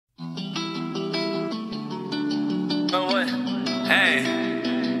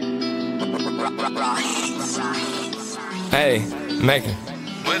Hey, Maker.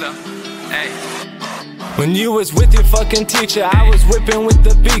 What up? Hey. When you was with your fucking teacher, I was whipping with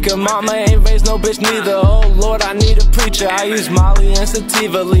the beaker. Mama ain't raised no bitch neither. Oh Lord, I need a preacher. I use Molly and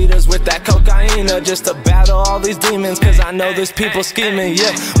sativa leaders with that cocaine just to battle all these demons. Cause I know there's people scheming.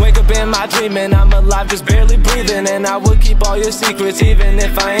 Yeah, wake up in my dreaming, I'm alive just barely breathing. And I would keep all your secrets even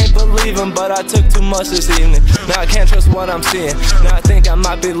if I ain't believing. But I took too much this evening. Now I can't trust what I'm seeing. Now I think I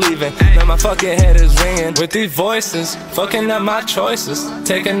might be leaving. Now my fucking head is ringing with these voices, fucking up my choices.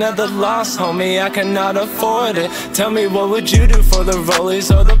 Take another loss, homie, I cannot afford it. Tell me, what would you do for the rollies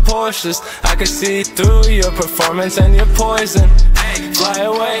or the Porsches? I could see through your performance and your poison. Fly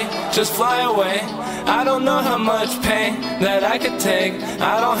away, just fly away. I don't know how much pain that I could take.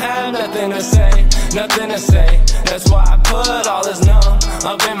 I don't have nothing to say, nothing to say. That's why I put all this numb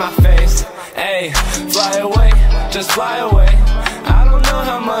up in my face. Ayy, fly away, just fly away. I don't know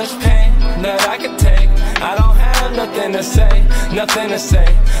how much pain that I could take. I don't have nothing to say, nothing to say.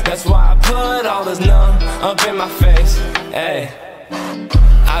 That's why I put all this numb up in my face. Ayy,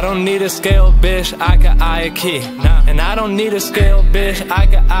 I don't need a scale, bitch, I can eye a key. And I don't need a scale, bitch, I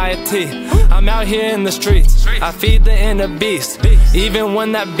can eye a T. I'm out here in the streets, I feed the inner beast. Even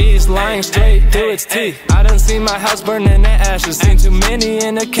when that beast lying straight through its teeth. I done seen my house burning to ashes, seen too many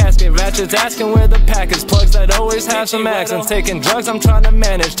in a casket. Ratchets asking where the package, plugs that always have some accents. Taking drugs I'm trying to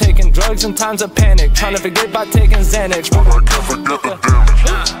manage, taking drugs in times of panic. Trying to forget by taking Xanax, but I can't forget the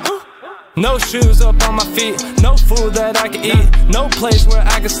damage. No shoes up on my feet, no food that I could eat, no place where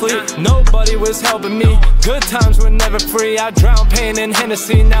I could sleep, nobody was helping me. Good times were never free, I drown pain in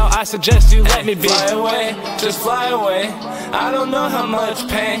Hennessy. Now I suggest you let me be. Fly away, just fly away. I don't know how much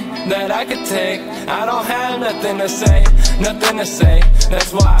pain that I could take. I don't have nothing to say, nothing to say.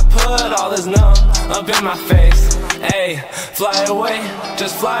 That's why I put all this numb up in my face. Ayy, fly away,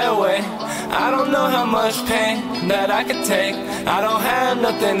 just fly away. I don't know how much pain that I could take. I don't have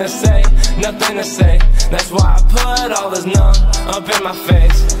nothing to say, nothing to say. That's why I put all this numb up in my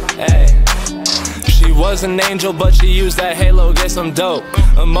face. Ayy. She was an angel, but she used that halo, get some dope.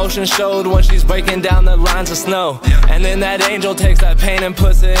 Emotion showed when she's breaking down the lines of snow. And then that angel takes that pain and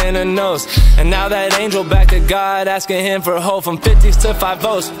puts it in her nose. And now that angel back to God, asking him for hope. From 50s to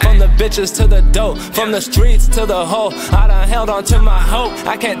 5-0s, from the bitches to the dope, from the streets to the hole. I done held on to my hope,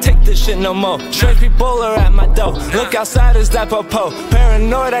 I can't take this shit no more. Strange people are at my door, look outside, is that popo.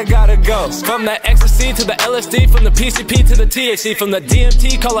 Paranoid, I gotta go. From the ecstasy to the LSD, from the PCP to the THC, from the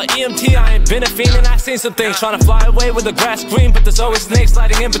DMT, call it EMT. I ain't been a fiend and I seen some things, trying to fly away with the grass green, but there's always snakes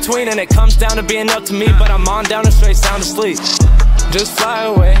sliding in between. And it comes down to being up to me, but I'm on down and straight sound asleep. Just fly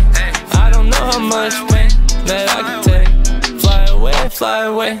away, I don't know how much pain that I can take. Fly away, just fly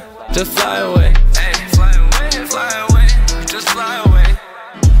away. Fly away, fly away, just fly away.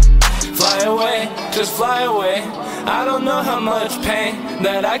 Fly away, just fly away. I don't know how much pain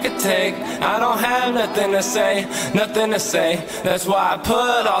that I could take. I don't have nothing to say, nothing to say. That's why I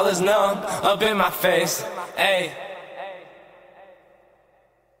put all this numb up in my face. Ayy.